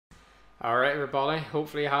Alright everybody,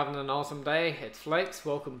 hopefully you're having an awesome day. It's Flix,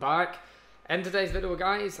 welcome back. In today's video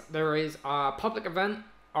guys, there is a public event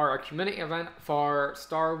or a community event for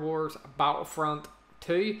Star Wars Battlefront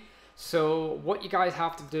 2. So what you guys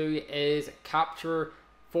have to do is capture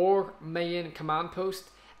 4 million command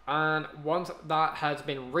posts, and once that has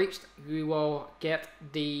been reached, you will get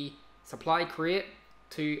the supply crate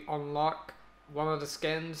to unlock one of the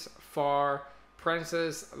skins for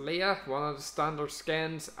Princess Leia, one of the standard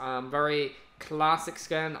skins, very classic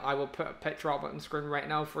skin. I will put a picture up on the screen right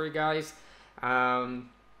now for you guys.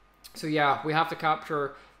 So yeah, we have to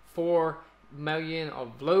capture 4 million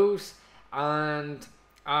of those, and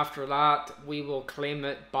after that we will claim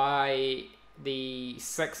it by the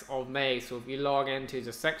 6th of May. So if you log into the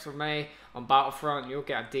 6th of May on Battlefront, you'll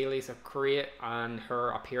get a daily crate and her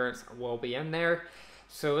appearance will be in there.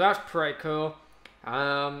 So that's pretty cool.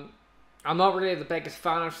 I'm not really the biggest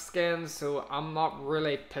fan of skins, so I'm not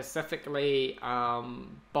really specifically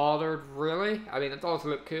bothered really. I mean, it does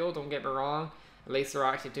look cool, don't get me wrong. At least they're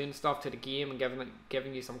actually doing stuff to the game and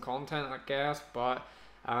giving you some content, I guess. But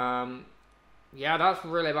yeah, that's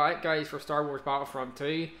really about it guys for Star Wars Battlefront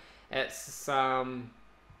 2. It's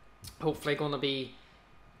hopefully going to be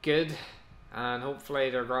good, and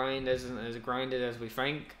hopefully their grind isn't as grinded as we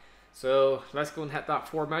think. So let's go and hit that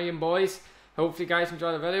 4 million, boys. Hopefully you guys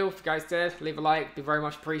enjoyed the video. If you guys did, leave a like, be very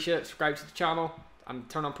much appreciated. Subscribe to the channel and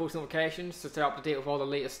turn on post notifications to stay up to date with all the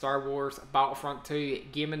latest Star Wars Battlefront 2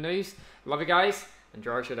 gaming news. Love you guys,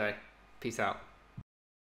 enjoy your day. Peace out.